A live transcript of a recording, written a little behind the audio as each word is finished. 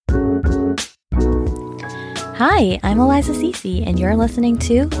Hi, I'm Eliza Cece, and you're listening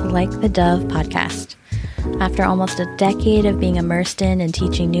to Like the Dove podcast. After almost a decade of being immersed in and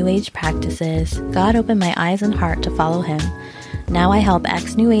teaching New Age practices, God opened my eyes and heart to follow Him. Now I help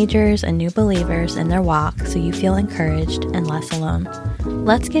ex-New Agers and new believers in their walk so you feel encouraged and less alone.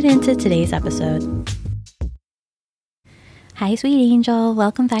 Let's get into today's episode. Hi, sweet angel.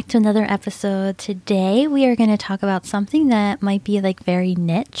 Welcome back to another episode. Today we are going to talk about something that might be very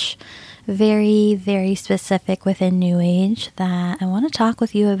niche, very, very specific within New Age that I want to talk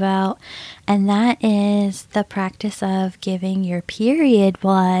with you about, and that is the practice of giving your period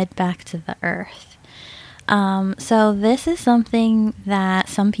blood back to the earth. So this is something that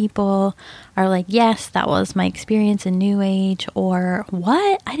some people are like, yes, that was my experience in New Age, or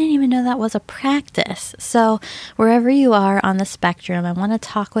what? I didn't even know that was a practice. So wherever you are on the spectrum, I want to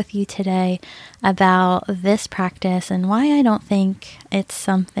talk with you today about this practice and why I don't think it's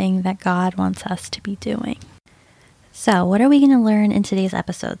something that God wants us to be doing. So what are we going to learn in today's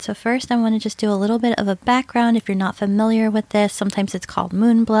episode? So first, I want to just do a little bit of a background. If you're not familiar with this, sometimes it's called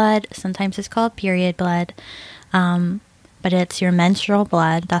moon blood, sometimes it's called period blood, but it's your menstrual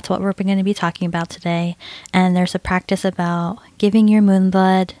blood. That's what we're going to be talking about today. And there's a practice about giving your moon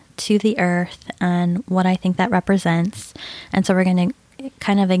blood to the earth and what I think that represents. And so we're going to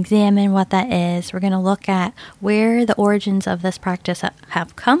kind of examine what that is. We're going to look at where the origins of this practice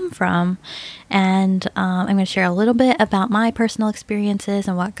have come from, and I'm going to share a little bit about my personal experiences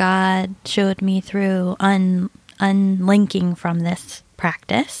and what God showed me through unlinking from this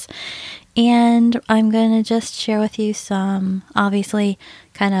practice. And I'm going to just share with you some, obviously,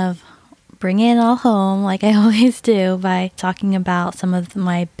 kind of bring it all home like I always do by talking about some of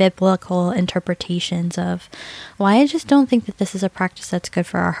my biblical interpretations of why I just don't think that this is a practice that's good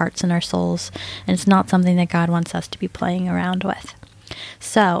for our hearts and our souls, and it's not something that God wants us to be playing around with.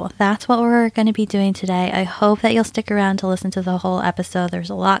 So that's what we're going to be doing today. I hope that you'll stick around to listen to the whole episode. There's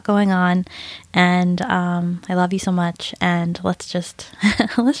a lot going on, and I love you so much, and let's just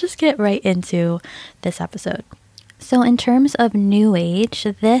get right into this episode. So in terms of New Age,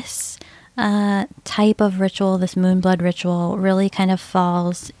 this type of ritual, this moon blood ritual, really kind of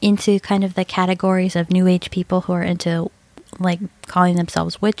falls into kind of the categories of New Age people who are into calling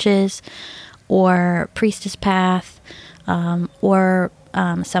themselves witches or priestess path, or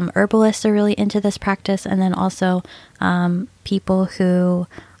some herbalists are really into this practice, and then also people who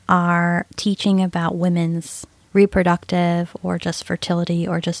are teaching about women's reproductive or just fertility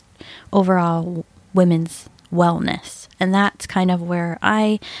or just overall women's wellness. And that's kind of where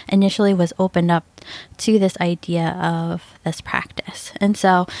I initially was opened up to this idea of this practice. And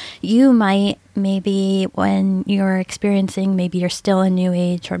so you might, maybe when you're experiencing, maybe you're still in New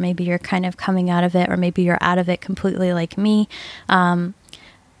Age, or maybe you're kind of coming out of it, or maybe you're out of it completely like me.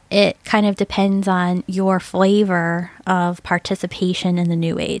 It kind of depends on your flavor of participation in the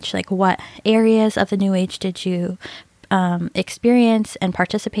New Age. Like, what areas of the New Age did you experience and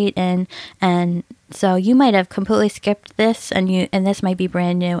participate in? And so you might have completely skipped this, and this might be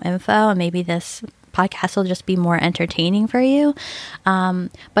brand new info, and maybe this podcast will just be more entertaining for you.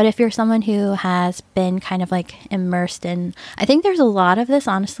 But if you're someone who has been kind of immersed in, I think there's a lot of this,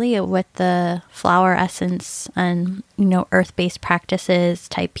 honestly, with the flower essence and, earth-based practices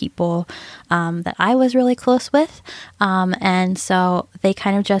type people that I was really close with. And so they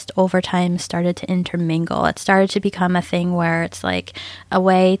kind of just over time started to intermingle. It started to become a thing where it's like a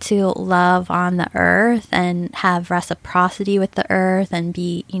way to love on the earth and have reciprocity with the earth and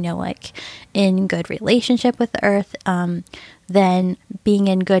be, in good relationship with the earth, then being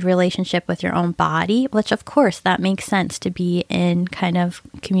in good relationship with your own body, which of course that makes sense, to be in kind of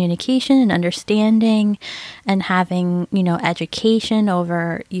communication and understanding and having, education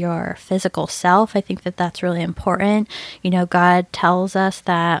over your physical self. I think that that's really important. God tells us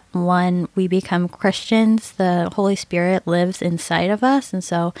that when we become Christians, the Holy Spirit lives inside of us. And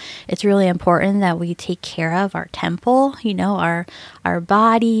so it's really important that we take care of our temple, our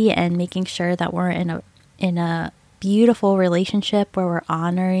body, and making sure that we're in a beautiful relationship where we're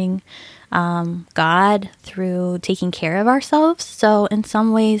honoring God through taking care of ourselves. So in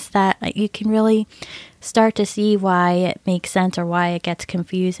some ways that you can really start to see why it makes sense or why it gets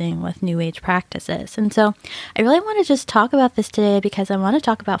confusing with New Age practices. And so I really want to just talk about this today because I want to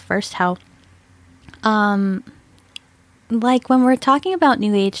talk about first how like when we're talking about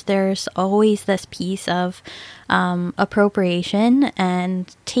New Age, there's always this piece of appropriation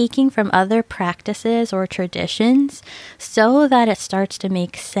and taking from other practices or traditions so that it starts to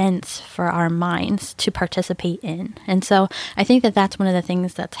make sense for our minds to participate in. And so I think that that's one of the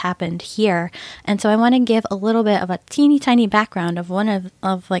things that's happened here. And so I want to give a little bit of a teeny tiny background of one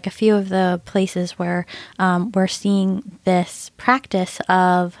of like a few of the places where we're seeing this practice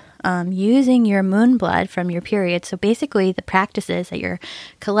of using your moon blood from your period. So basically the practice is that you're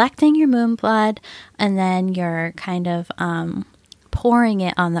collecting your moon blood and then you're kind of pouring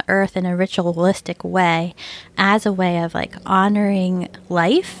it on the earth in a ritualistic way as a way of like honoring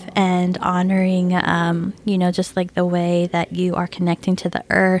life and honoring, just like the way that you are connecting to the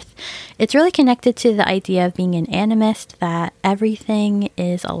earth. It's really connected to the idea of being an animist, that everything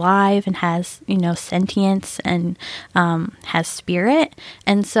is alive and has, sentience and has spirit.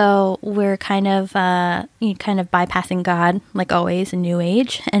 And so we're kind of bypassing God, like always in New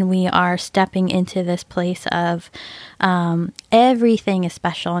Age, and we are stepping into this place of everything is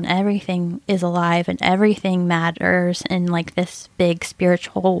special and everything is alive and everything matters in like this big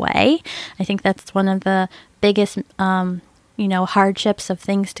spiritual way. I think that's one of the biggest, hardships of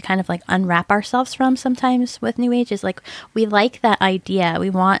things to kind of like unwrap ourselves from sometimes with New Age is like, we like that idea. We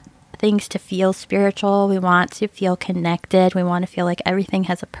want things to feel spiritual. We want to feel connected. We want to feel like everything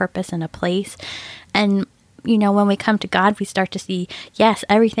has a purpose and a place. And when we come to God, we start to see, yes,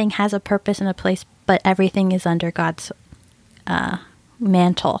 everything has a purpose and a place, but everything is under God's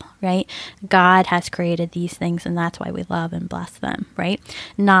mantle, right? God has created these things, and that's why we love and bless them, right?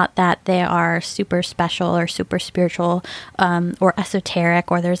 Not that they are super special or super spiritual or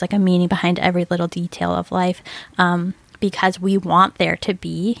esoteric, or there's like a meaning behind every little detail of life because we want there to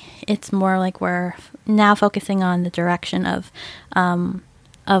be. It's more like we're now focusing on the direction of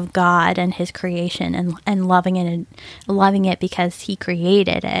God and His creation and loving it and loving it because He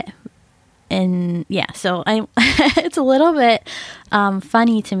created it. And yeah, so it's a little bit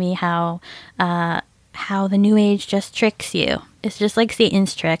funny to me how the New Age just tricks you. It's just like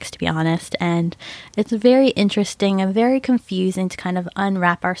Satan's tricks, to be honest. And it's very interesting and very confusing to kind of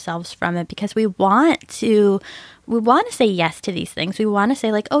unwrap ourselves from it because we want to say yes to these things. We want to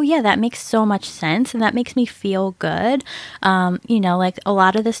say like, oh yeah, that makes so much sense and that makes me feel good. Like a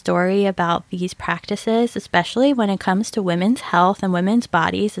lot of the story about these practices, especially when it comes to women's health and women's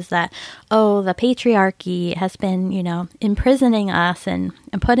bodies, is that, oh, the patriarchy has been, imprisoning us and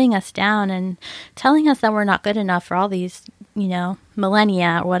putting us down and telling us that we're not good enough for all these,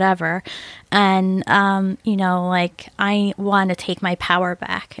 millennia or whatever. And, like I want to take my power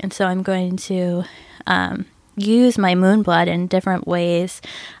back. And so I'm going to, use my moon blood in different ways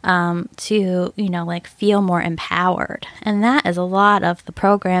to feel more empowered. And that is a lot of the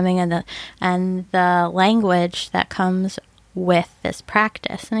programming and the language that comes with this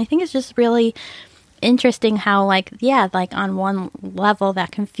practice. And I think it's just really interesting how on one level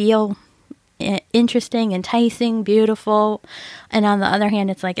that can feel interesting, enticing, beautiful, and on the other hand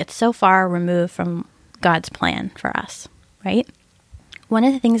it's like it's so far removed from God's plan for us, right? One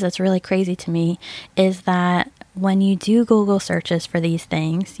of the things that's really crazy to me is that when you do Google searches for these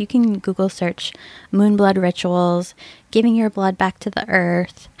things, you can Google search moon blood rituals, giving your blood back to the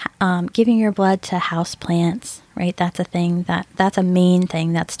earth, giving your blood to house plants, right? That's a thing that's a main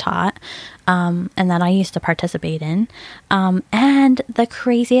thing that's taught, and that I used to participate in. And the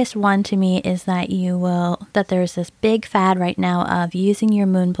craziest one to me is that there's this big fad right now of using your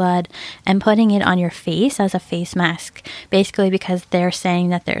moon blood and putting it on your face as a face mask, basically because they're saying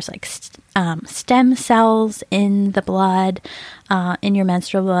that there's like stem cells in the blood, in your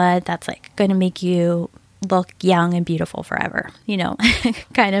menstrual blood, that's like going to make you look young and beautiful forever,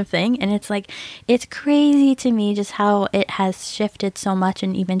 kind of thing. And it's like, it's crazy to me just how it has shifted so much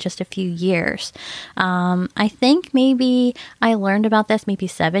in even just a few years. I think maybe I learned about this maybe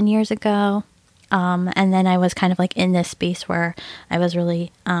 7 years ago. And then I was kind of like in this space where I was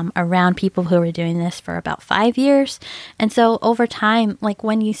really around people who were doing this for about 5 years. And so over time, like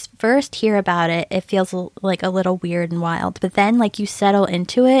when you first hear about it, it feels like a little weird and wild. But then like you settle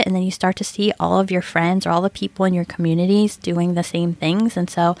into it and then you start to see all of your friends or all the people in your communities doing the same things. And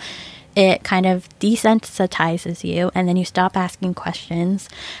so it kind of desensitizes you, and then you stop asking questions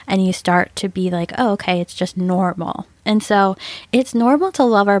and you start to be like, oh, okay, it's just normal. And so it's normal to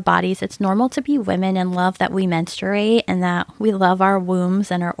love our bodies. It's normal to be women and love that we menstruate and that we love our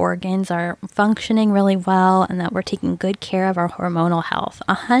wombs and our organs are functioning really well and that we're taking good care of our hormonal health.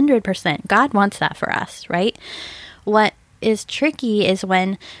 100%. God wants that for us, right? What is tricky is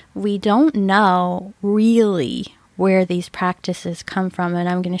when we don't know really where these practices come from. And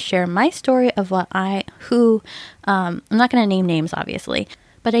I'm going to share my story of I'm not going to name names, obviously,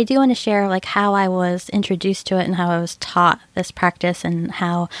 but I do want to share like how I was introduced to it and how I was taught this practice, and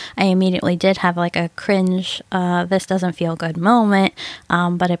how I immediately did have like a cringe, this doesn't feel good moment,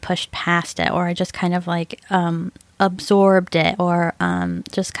 but I pushed past it, or I just kind of like absorbed it, or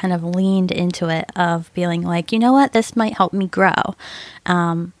just kind of leaned into it, of feeling like, you know what, this might help me grow.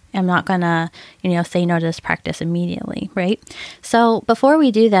 I'm not gonna, say no to this practice immediately, right? So before we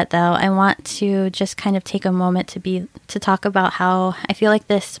do that, though, I want to just kind of take a moment to talk about how I feel like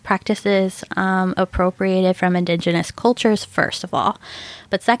this practice is appropriated from indigenous cultures, first of all.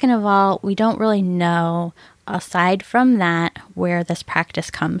 But second of all, we don't really know, aside from that, where this practice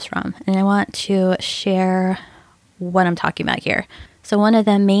comes from. And I want to share what I'm talking about here. So one of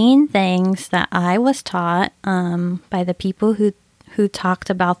the main things that I was taught by the people who talked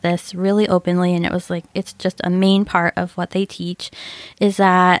about this really openly, and it was like, it's just a main part of what they teach, is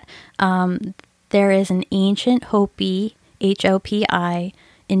that there is an ancient Hopi, Hopi,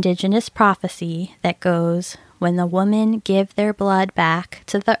 indigenous prophecy that goes, when the women give their blood back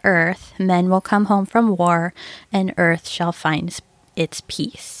to the earth, men will come home from war, and earth shall find its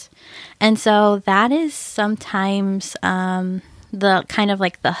peace. And so that is sometimes the kind of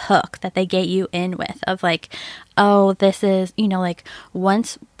like the hook that they get you in with, of like, oh, this is, like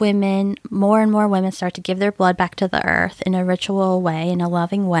once more and more women start to give their blood back to the earth in a ritual way, in a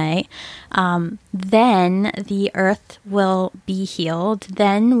loving way, then the earth will be healed.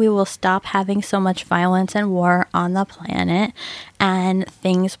 Then we will stop having so much violence and war on the planet, and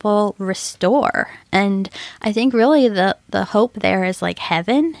things will restore. And I think really the hope there is like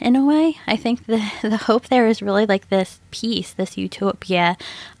heaven in a way. I think the hope there is really like this peace, this utopia.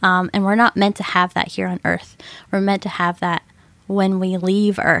 And we're not meant to have that here on earth. We're meant to have that when we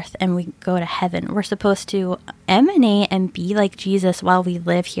leave earth and we go to heaven. We're supposed to emanate and be like Jesus while we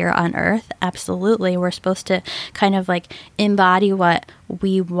live here on earth. Absolutely. We're supposed to kind of like embody what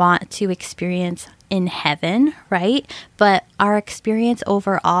we want to experience in heaven, right? But our experience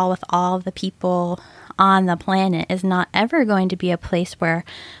overall with all of the people on the planet is not ever going to be a place where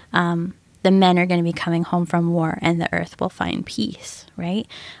the men are going to be coming home from war and the earth will find peace, right?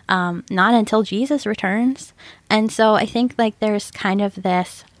 Not until Jesus returns. And so I think like there's kind of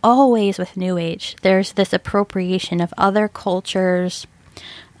this, always with New Age, there's this appropriation of other cultures,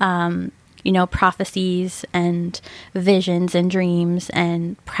 prophecies and visions and dreams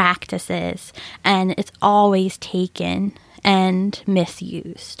and practices, and it's always taken and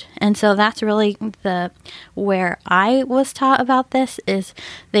misused. And so that's really where I was taught about this, is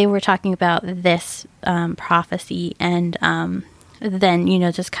they were talking about this prophecy, and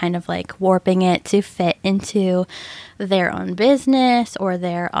then, just kind of like warping it to fit into their own business or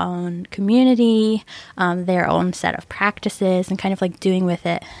their own community, their own set of practices, and kind of like doing with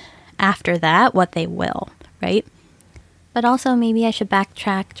it after that what they will, right? But also maybe I should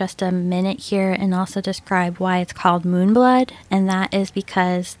backtrack just a minute here and also describe why it's called moon blood. And that is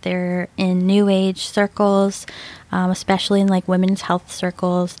because they're in New Age circles, especially in like women's health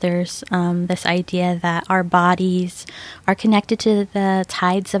circles, there's this idea that our bodies are connected to the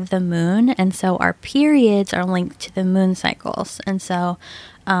tides of the moon. And so our periods are linked to the moon cycles. And so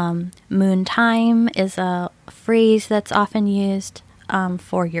moon time is a phrase that's often used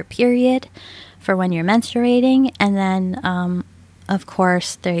for your period, for when you're menstruating. And then, of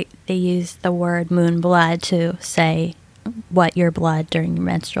course, they use the word moon blood to say what your blood during your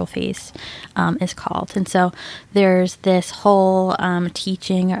menstrual phase is called. And so there's this whole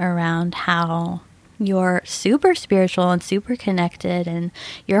teaching around how you're super spiritual and super connected, and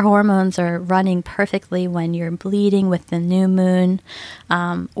your hormones are running perfectly when you're bleeding with the new moon,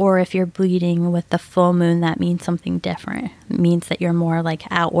 or if you're bleeding with the full moon, that means something different. It means that you're more like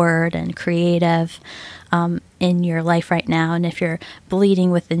outward and creative in your life right now. And if you're bleeding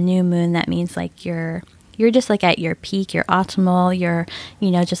with the new moon, that means like you're just like at your peak, you're optimal, you're,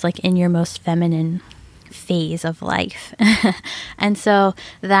 just like in your most feminine phase of life. And so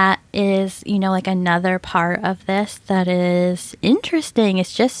that is, like another part of this that is interesting.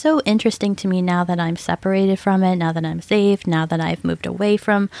 It's just so interesting to me now that I'm separated from it, now that I'm saved, now that I've moved away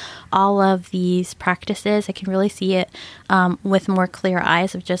from all of these practices. I can really see it with more clear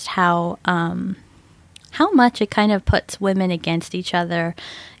eyes of just how much it kind of puts women against each other,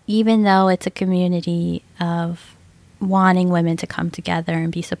 even though it's a community of wanting women to come together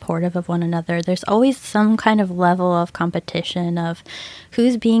and be supportive of one another. There's always some kind of level of competition of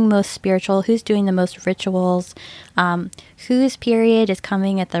who's being most spiritual, who's doing the most rituals, whose period is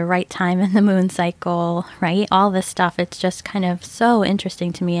coming at the right time in the moon cycle, right? All this stuff. It's just kind of so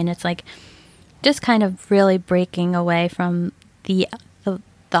interesting to me. And it's like, just kind of really breaking away from the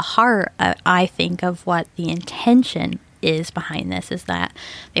heart, I think, of what the intention is behind this, is that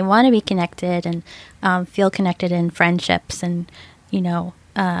they want to be connected and feel connected in friendships, and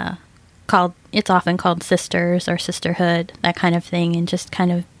it's often called sisters or sisterhood, that kind of thing, and just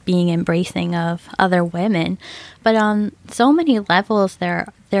kind of being embracing of other women. But on so many levels,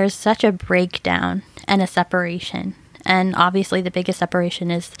 there's such a breakdown and a separation. And obviously the biggest separation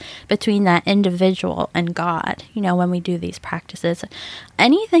is between that individual and God, when we do these practices.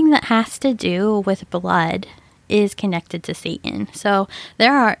 Anything that has to do with blood is connected to Satan. So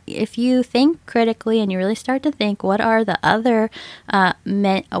if you think critically and you really start to think, what are the other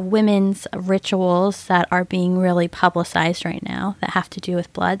women's rituals that are being really publicized right now that have to do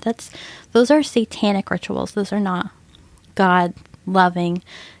with blood? Those are satanic rituals. Those are not God-loving,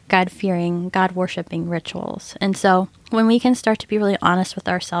 God-fearing, God-worshiping rituals. And so when we can start to be really honest with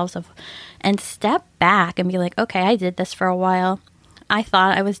ourselves and step back and be like, okay, I did this for a while. I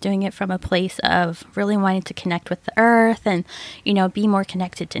thought I was doing it from a place of really wanting to connect with the earth and, be more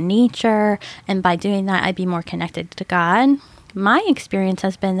connected to nature. And by doing that, I'd be more connected to God. My experience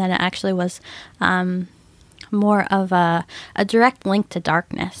has been that it actually was more of a direct link to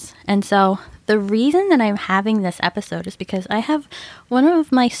darkness. And so the reason that I'm having this episode is because I have one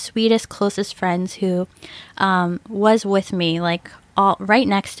of my sweetest, closest friends who was with me, right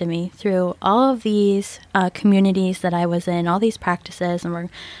next to me through all of these communities that I was in, all these practices, and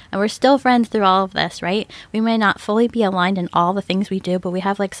we're still friends through all of this, right? We may not fully be aligned in all the things we do, but we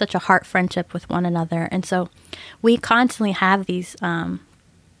have such a heart friendship with one another. And so we constantly have these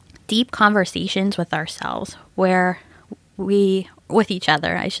deep conversations with ourselves with each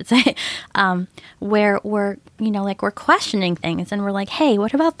other, I should say, where we're questioning things, and we're like, hey,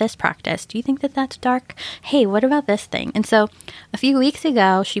 what about this practice? Do you think that that's dark? Hey, what about this thing? And so a few weeks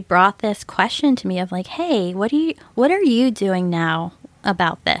ago, she brought this question to me of hey, what are you doing now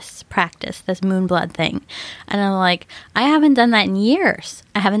about this practice, this moon blood thing? And I'm like, I haven't done that in years.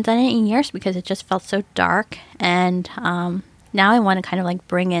 I haven't done it in years because it just felt so dark. And now I want to kind of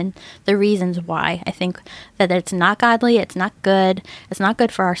bring in the reasons why I think that it's not godly, it's not good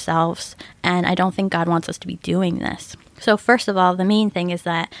for ourselves, and I don't think God wants us to be doing this. So first of all, the main thing is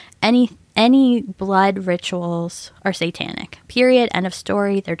that any blood rituals are satanic. Period. End of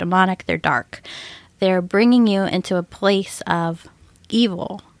story. They're demonic. They're dark. They're bringing you into a place of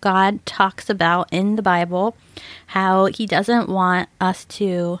evil. God talks about in the Bible how he doesn't want us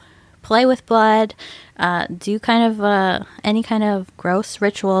to play with blood, do kind of any kind of gross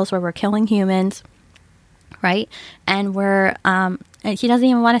rituals where we're killing humans, right? And he doesn't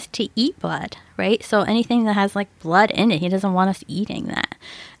even want us to eat blood, right? So anything that has blood in it, he doesn't want us eating that.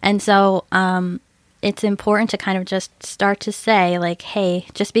 And so it's important to kind of just start to say hey,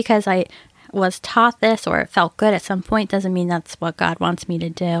 just because I was taught this or it felt good at some point doesn't mean that's what God wants me to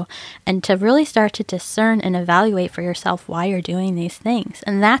do. And to really start to discern and evaluate for yourself why you're doing these things.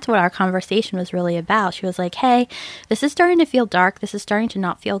 And that's what our conversation was really about. She was like, hey, this is starting to feel dark. This is starting to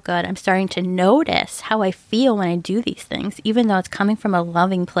not feel good. I'm starting to notice how I feel when I do these things, even though it's coming from a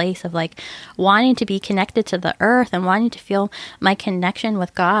loving place of wanting to be connected to the earth and wanting to feel my connection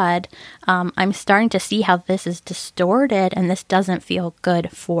with God. I'm starting to see how this is distorted and this doesn't feel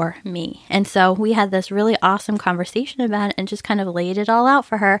good for me. And so we had this really awesome conversation about it and just kind of laid it all out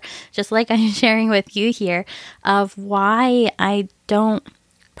for her, just like I'm sharing with you here, of why I don't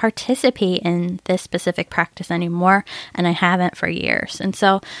participate in this specific practice anymore, and I haven't for years. And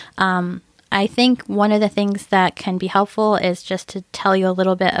so I think one of the things that can be helpful is just to tell you a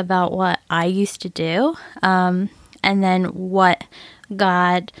little bit about what I used to do, and then what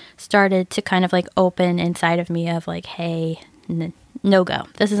God started to kind of open inside of me of hey, no-go.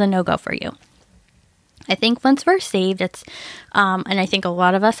 This is a no-go for you. I think once we're saved, it's, and I think a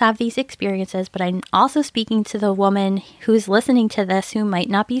lot of us have these experiences, but I'm also speaking to the woman who's listening to this who might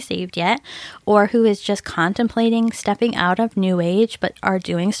not be saved yet, or who is just contemplating stepping out of New Age, but are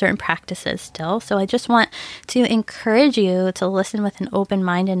doing certain practices still. So I just want to encourage you to listen with an open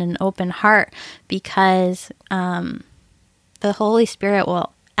mind and an open heart, because the Holy Spirit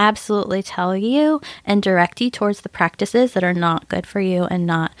will absolutely tell you and direct you towards the practices that are not good for you and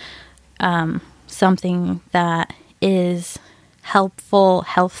not something that is helpful,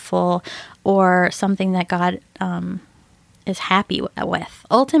 healthful, or something that God is happy with.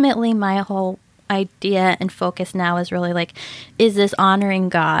 Ultimately, my whole idea and focus now is really is this honoring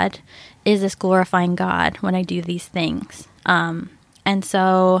God? Is this glorifying God when I do these things? And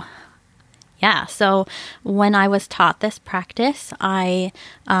so so when I was taught this practice, I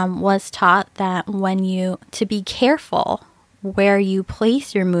was taught that to be careful where you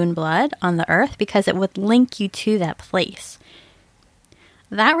place your moon blood on the earth because it would link you to that place.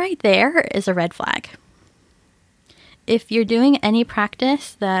 That right there is a red flag. If you're doing any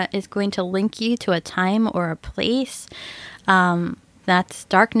practice that is going to link you to a time or a place, that's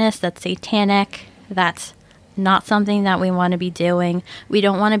darkness, that's satanic, that's not something that we want to be doing. We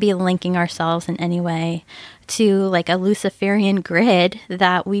don't want to be linking ourselves in any way to like a Luciferian grid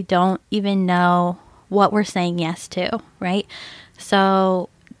that we don't even know what we're saying yes to, right? So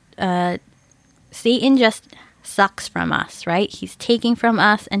Satan just sucks from us, right? He's taking from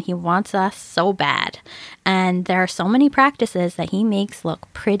us and he wants us so bad. And there are so many practices that he makes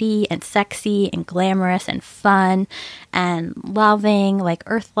look pretty and sexy and glamorous and fun and loving, like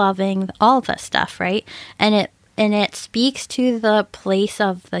earth loving, all of that stuff, right? And it speaks to the place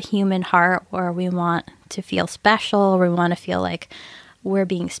of the human heart where we want to feel special, or we want to feel like we're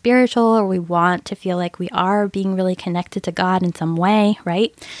being spiritual, or we want to feel like we are being really connected to God in some way,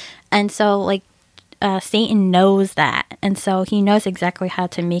 right? And so like Satan knows that. And so he knows exactly how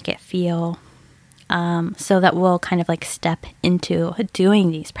to make it feel so that we'll kind of like step into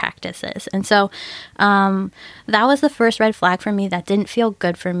doing these practices. And so that was the first red flag for me. That didn't feel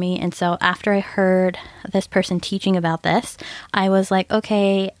good for me. And so after I heard this person teaching about this, I was like,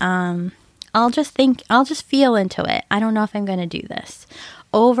 okay, I'll just feel into it. I don't know if I'm going to do this.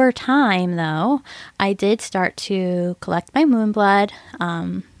 Over time, though, I did start to collect my moon blood.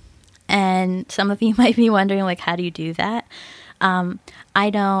 And some of you might be wondering, like, how do you do that?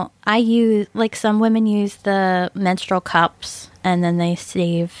 I use, like some women use the menstrual cups and then they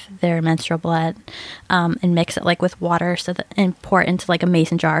save their menstrual blood and mix it like with water and pour it into like a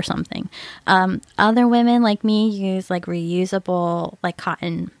mason jar or something. Other women like me use like reusable like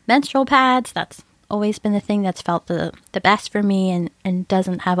cotton menstrual pads. That's always been the thing that's felt the best for me and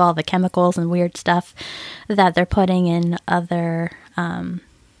doesn't have all the chemicals and weird stuff that they're putting in other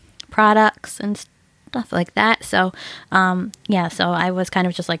products and stuff like that. So so I was kind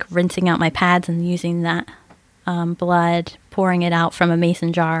of just like rinsing out my pads and using that blood, pouring it out from a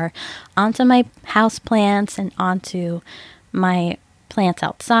mason jar onto my house plants and onto my plants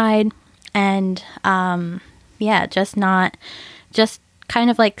outside. And just kind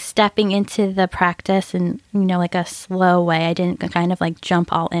of like stepping into the practice in, like a slow way. I didn't kind of like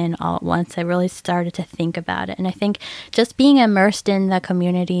jump all in all at once. I really started to think about it. And I think just being immersed in the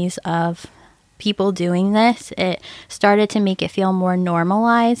communities of people doing this, it started to make it feel more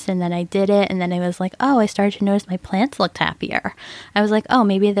normalized. And then I did it. And then I was like, oh, I started to notice my plants looked happier. I was like, oh,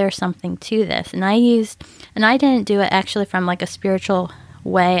 maybe there's something to this. And I didn't do it actually from like a spiritual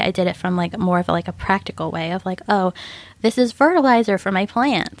way. I did it from like more of like a practical way of like, oh, this is fertilizer for my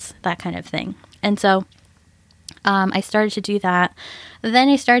plants, that kind of thing. And so I started to do that. Then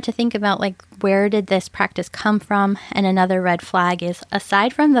I started to think about like, where did this practice come from? And another red flag is,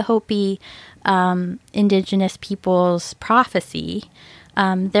 aside from the Hopi indigenous people's prophecy,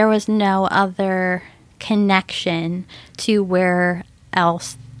 there was no other connection to where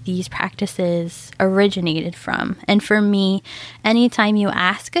else these practices originated from. And for me, anytime you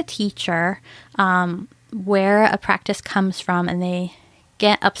ask a teacher where a practice comes from and they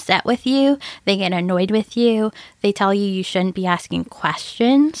get upset with you, they get annoyed with you, they tell you shouldn't be asking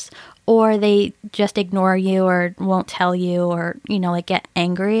questions, or they just ignore you or won't tell you, or, like get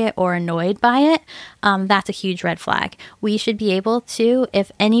angry or annoyed by it, that's a huge red flag. We should be able to,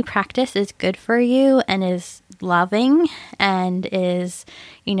 if any practice is good for you and is loving and is,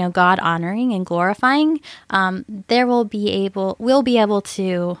 God honoring and glorifying, we'll be able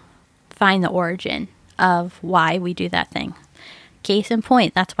to find the origin of why we do that thing. Case in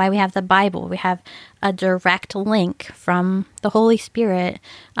point, that's why we have the Bible. We have a direct link from the Holy Spirit,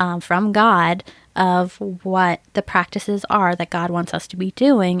 from God, of what the practices are that God wants us to be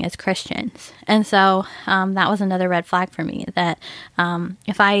doing as Christians. And so that was another red flag for me, that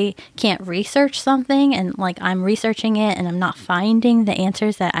if I can't research something and like I'm researching it and I'm not finding the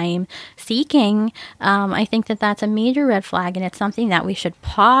answers that I'm seeking, I think that that's a major red flag, and it's something that we should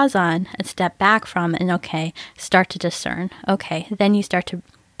pause on and step back from and start to discern. Okay, then you start to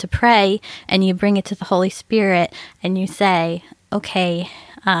pray and you bring it to the Holy Spirit and you say, okay,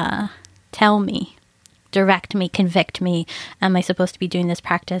 tell me, direct me, convict me. Am I supposed to be doing this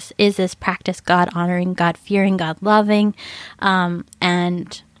practice? Is this practice God honoring, God fearing, God loving?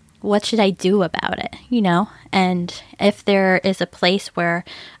 And what should I do about it? And if there is a place where,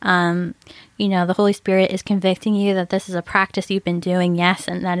 the Holy Spirit is convicting you that this is a practice you've been doing, yes,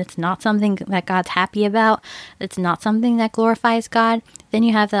 and that it's not something that God's happy about, it's not something that glorifies God, then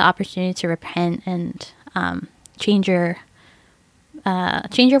you have the opportunity to repent and change your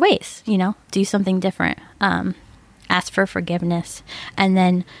ways, do something different. ask for forgiveness, and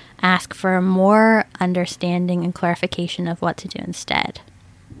then ask for more understanding and clarification of what to do instead.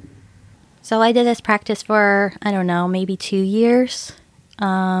 So I did this practice for, I don't know, maybe 2 years,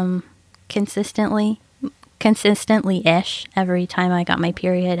 consistently-ish, every time I got my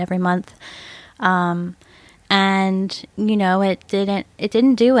period every month. And, you know, it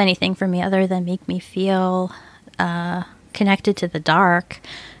didn't do anything for me other than make me feel connected to the dark.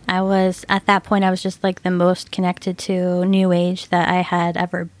 At that point, I was just like the most connected to New Age that I had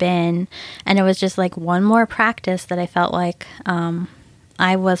ever been. And it was just like one more practice that I felt like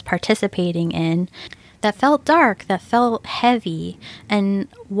I was participating in that felt dark, that felt heavy. And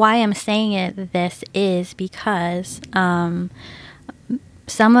why I'm saying this is because some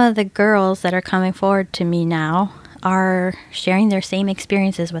of the girls that are coming forward to me now are sharing their same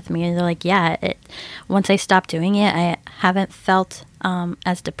experiences with me. And they're like, yeah, once I stopped doing it, I haven't felt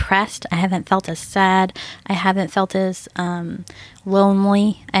as depressed. I haven't felt as sad. I haven't felt as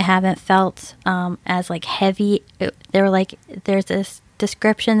lonely. I haven't felt as like heavy. They were like, there's this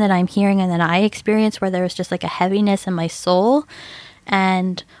description that I'm hearing and that I experienced where there was just like a heaviness in my soul.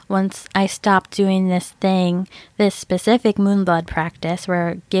 And once I stopped doing this specific moon blood practice,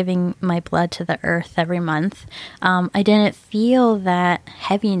 where giving my blood to the earth every month, I didn't feel that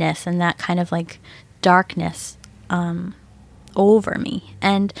heaviness and that kind of like darkness over me.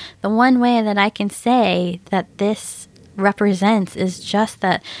 And the one way that I can say that this represents is just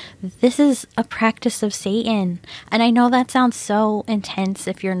that this is a practice of Satan. And I know that sounds so intense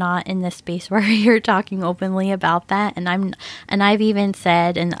if you're not in this space where you're talking openly about that. And I've even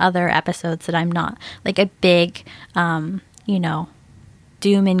said in other episodes that I'm not like a big doom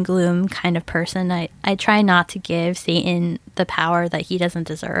and gloom kind of person. I try not to give Satan the power that he doesn't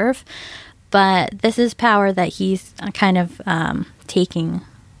deserve, but this is power that he's kind of taking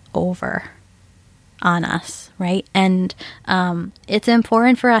over on us, right? And it's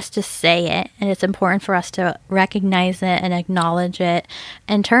important for us to say it, and it's important for us to recognize it and acknowledge it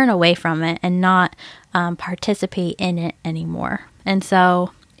and turn away from it and not participate in it anymore. And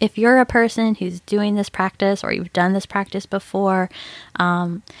so if you're a person who's doing this practice or you've done this practice before,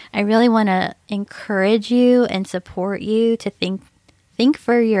 I really want to encourage you and support you to think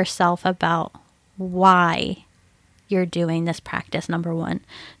for yourself about why you're doing this practice, number one.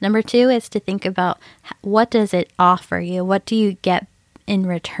 Number two is to think about what does it offer you? What do you get in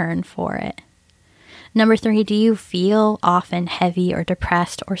return for it? Number three, do you feel often heavy or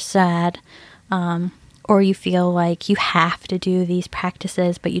depressed or sad? Or you feel like you have to do these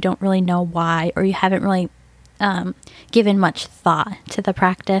practices, but you don't really know why, or you haven't really given much thought to the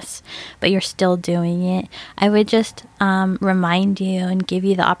practice, but you're still doing it. I would just remind you and give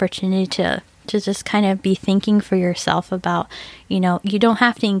you the opportunity to just kind of be thinking for yourself about, you don't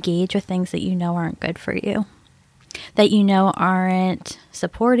have to engage with things that you know aren't good for you, that you know aren't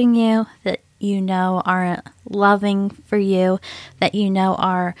supporting you, that you know aren't loving for you, that you know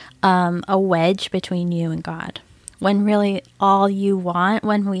are a wedge between you and God. When really all you want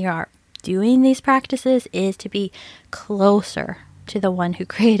when we are doing these practices is to be closer to the one who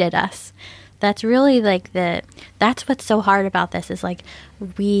created us. That's really like that's what's so hard about this is like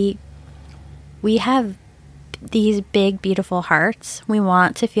we have these big, beautiful hearts. We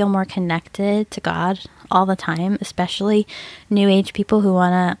want to feel more connected to God all the time, especially New Age people who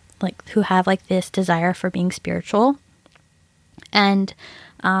who have like this desire for being spiritual. And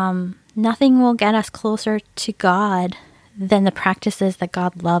nothing will get us closer to God than the practices that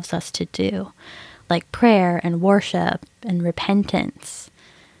God loves us to do, like prayer and worship and repentance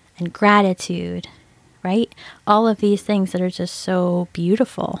and gratitude, right? All of these things that are just so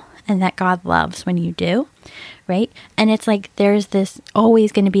beautiful and that God loves when you do, right? And it's like there's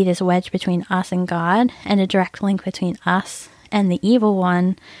always going to be this wedge between us and God, and a direct link between us and the evil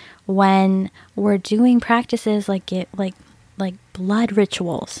one when we're doing practices like blood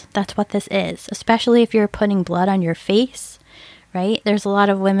rituals. That's what this is, especially if you're putting blood on your face, right? There's a lot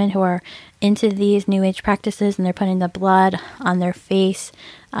of women who are into these New Age practices and they're putting the blood on their face,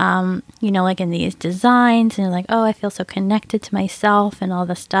 like in these designs, and they're like, oh, I feel so connected to myself and all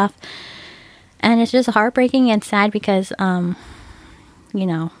this stuff. And it's just heartbreaking and sad because,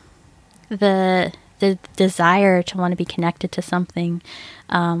 the desire to want to be connected to something,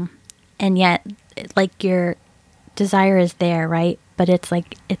 and yet like your desire is there, right? But it's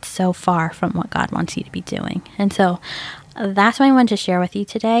like, it's so far from what God wants you to be doing. And so that's what I wanted to share with you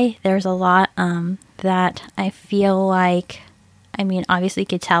today. There's a lot that I feel like, obviously you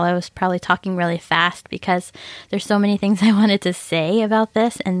could tell I was probably talking really fast because there's so many things I wanted to say about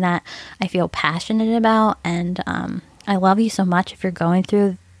this and that I feel passionate about. And I love you so much if you're going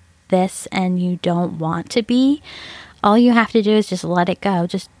through this and you don't want to be, all you have to do is just let it go.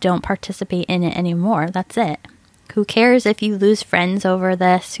 Just don't participate in it anymore. That's it. Who cares if you lose friends over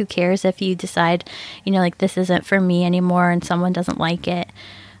this? Who cares if you decide, like this isn't for me anymore and someone doesn't like it?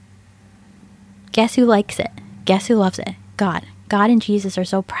 Guess who likes it? Guess who loves it? God. God and Jesus are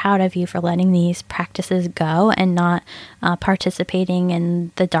so proud of you for letting these practices go and not participating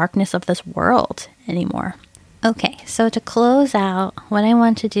in the darkness of this world anymore. Okay, so to close out, what I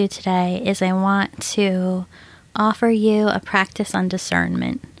want to do today is I want to offer you a practice on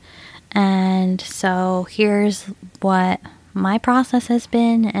discernment. And so here's what my process has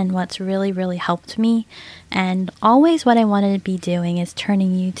been and what's really, really helped me. And always what I wanted to be doing is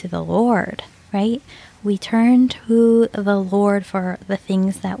turning you to the Lord, right? We turn to the Lord for the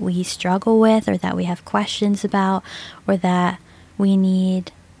things that we struggle with or that we have questions about or that we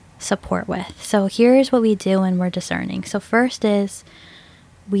need support with. So here's what we do when we're discerning. So first is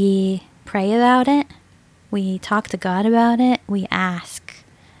we pray about it, we talk to God about it, we ask,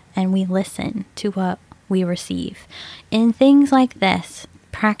 and we listen to what we receive. In things like this,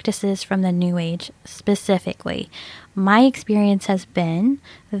 practices from the New Age specifically, my experience has been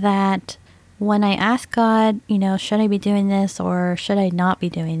that when I ask God, should I be doing this or should I not be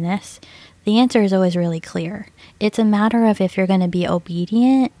doing this? The answer is always really clear. It's a matter of if you're going to be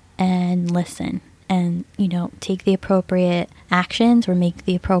obedient and listen and, take the appropriate actions or make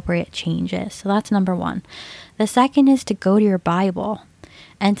the appropriate changes. So that's number one. The second is to go to your Bible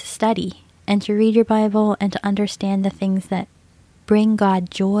and to study and to read your Bible and to understand the things that bring God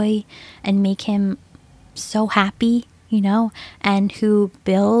joy and make him so happy, and who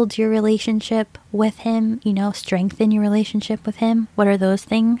build your relationship with him, strengthen your relationship with him. What are those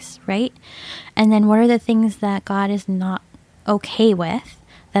things, right? And then what are the things that God is not okay with,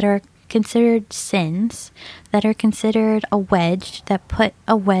 that are considered sins, that are considered a wedge, that put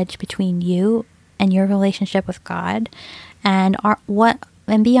a wedge between you and your relationship with God? And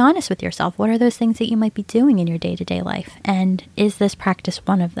be honest with yourself. What are those things that you might be doing in your day-to-day life? And is this practice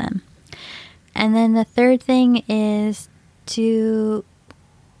one of them? And then the third thing is to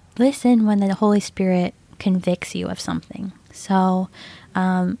listen when the Holy Spirit convicts you of something. So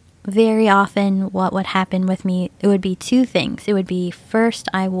very often what would happen with me, it would be two things. It would be first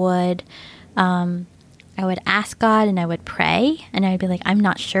I would ask God and I would pray and I would be like, I'm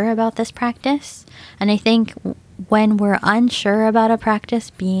not sure about this practice. And I think when we're unsure about a practice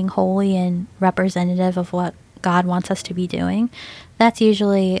being holy and representative of what God wants us to be doing, that's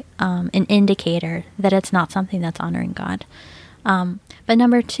usually an indicator that it's not something that's honoring God. But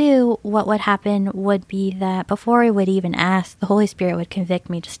number two, what would happen would be that before I would even ask, the Holy Spirit would convict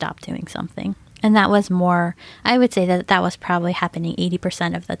me to stop doing something. And that was more, I would say that was probably happening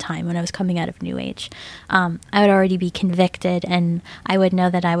 80% of the time when I was coming out of New Age. I would already be convicted and I would know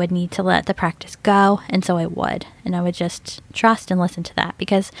that I would need to let the practice go. And so I would. And I would just trust and listen to that,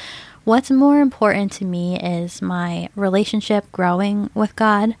 because what's more important to me is my relationship growing with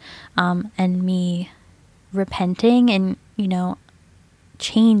God, and me repenting and,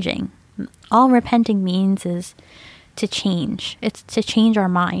 changing. All repenting means is to change. It's to change our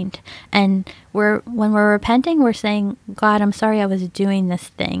mind. And when we're repenting, we're saying, God, I'm sorry I was doing this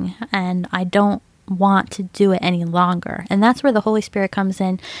thing and I don't want to do it any longer. And that's where the Holy Spirit comes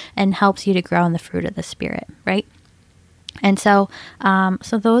in and helps you to grow in the fruit of the Spirit, right? And so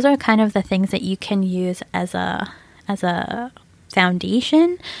those are kind of the things that you can use as a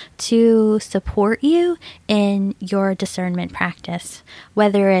foundation to support you in your discernment practice,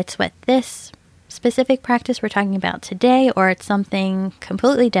 whether it's with this specific practice we're talking about today, or it's something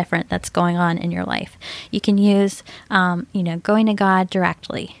completely different that's going on in your life. You can use, going to God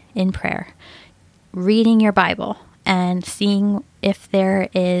directly in prayer, reading your Bible, and seeing if there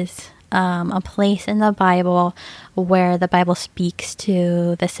is a place in the Bible where the Bible speaks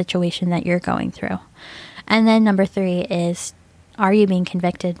to the situation that you're going through. And then number three is, are you being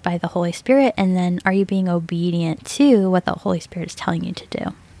convicted by the Holy Spirit? And then are you being obedient to what the Holy Spirit is telling you to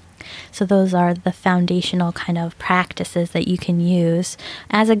do? So those are the foundational kind of practices that you can use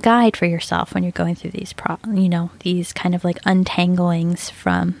as a guide for yourself when you're going through these these kind of like untanglings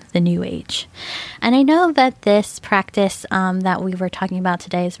from the New Age. And I know that this practice that we were talking about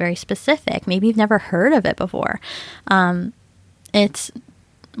today is very specific. Maybe you've never heard of it before. It's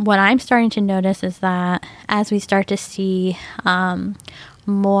what I'm starting to notice is that as we start to see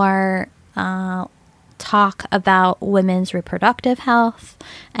more talk about women's reproductive health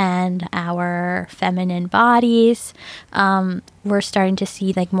and our feminine bodies, we're starting to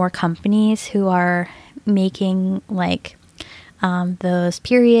see like more companies who are making like those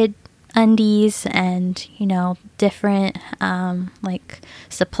period undies and, different like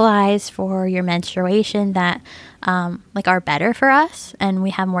supplies for your menstruation that like are better for us, and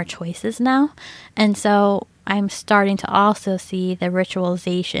we have more choices now. And so I'm starting to also see the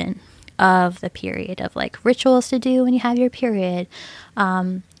ritualization of the period, of like rituals to do when you have your period,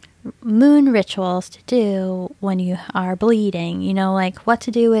 moon rituals to do when you are bleeding, like what to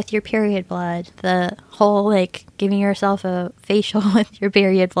do with your period blood, the whole like giving yourself a facial with your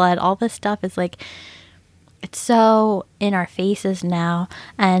period blood. All this stuff is like, it's so in our faces now,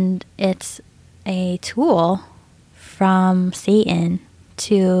 and it's a tool from Satan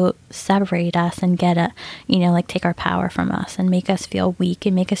to separate us and get like take our power from us and make us feel weak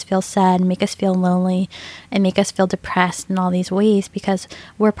and make us feel sad and make us feel lonely and make us feel depressed in all these ways, because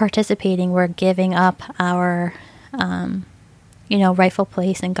we're participating, we're giving up our, rightful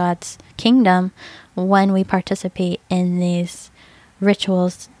place in God's kingdom when we participate in these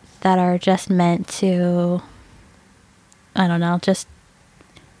rituals that are just meant to, just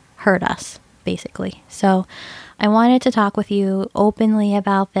hurt us, basically. So I wanted to talk with you openly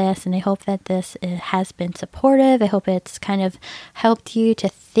about this, and I hope that this has been supportive. I hope it's kind of helped you to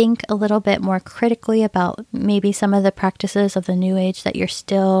think a little bit more critically about maybe some of the practices of the New Age that you're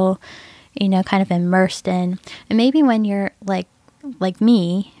still, kind of immersed in. And maybe when you're like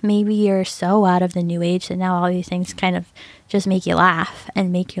me, maybe you're so out of the New Age that now all these things kind of just make you laugh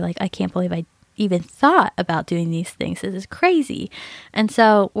and make you like, I can't believe I even thought about doing these things. This is crazy. And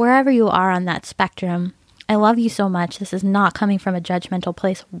so wherever you are on that spectrum, I love you so much. This is not coming from a judgmental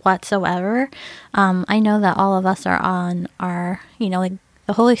place whatsoever. I know that all of us are on our, like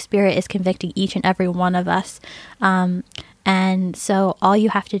the Holy Spirit is convicting each and every one of us. And so all you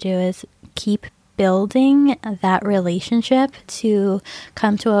have to do is keep building that relationship to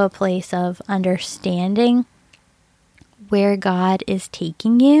come to a place of understanding where God is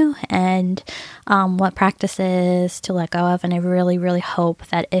taking you and what practices to let go of. And I really, really hope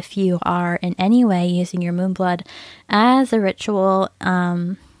that if you are in any way using your moon blood as a ritual,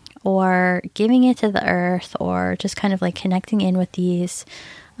 or giving it to the earth, or just kind of like connecting in with these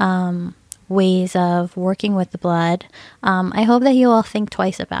ways of working with the blood, I hope that you will think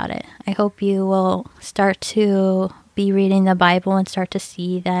twice about it. I hope you will start to be reading the Bible and start to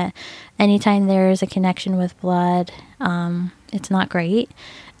see that anytime there's a connection with blood, it's not great,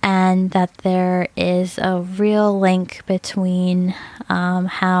 and that there is a real link between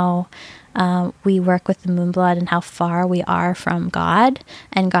how we work with the moon blood and how far we are from God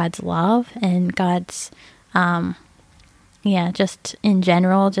and God's love and God's just in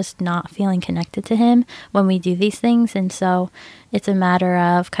general, just not feeling connected to Him when we do these things. And so it's a matter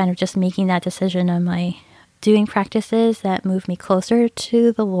of kind of just making that decision. Am I doing practices that move me closer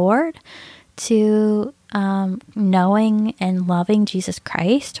to the Lord, to knowing and loving Jesus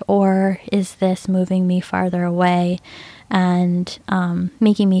Christ, or is this moving me farther away and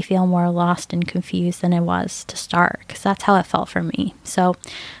making me feel more lost and confused than I was to start? Because that's how it felt for me. So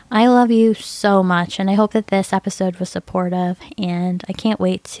I love you so much, and I hope that this episode was supportive, and I can't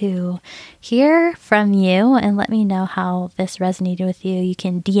wait to hear from you and let me know how this resonated with you. You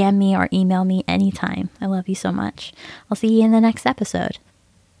can DM me or email me anytime. I love you so much. I'll see you in the next episode.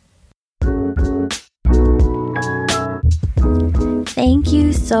 Thank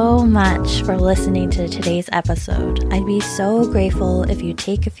you so much for listening to today's episode. I'd be so grateful if you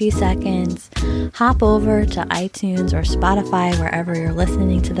take a few seconds, hop over to iTunes or Spotify, wherever you're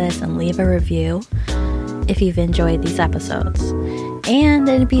listening to this, and leave a review if you've enjoyed these episodes. And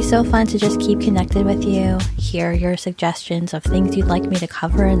it'd be so fun to just keep connected with you, hear your suggestions of things you'd like me to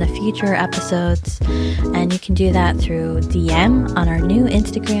cover in the future episodes. And you can do that through DM on our new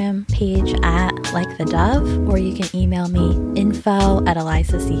Instagram page at Like the Dove, or you can email me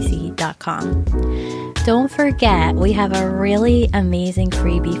info@elizacc.com. Don't forget, we have a really amazing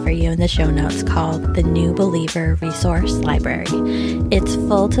freebie for you in the show notes called the New Believer Resource Library. It's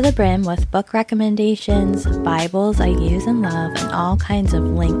full to the brim with book recommendations, Bibles I use and love, and all kinds of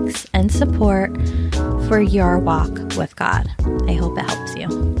links and support for your walk with God. I hope it helps you.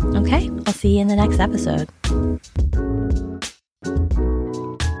 Okay, I'll see you in the next episode.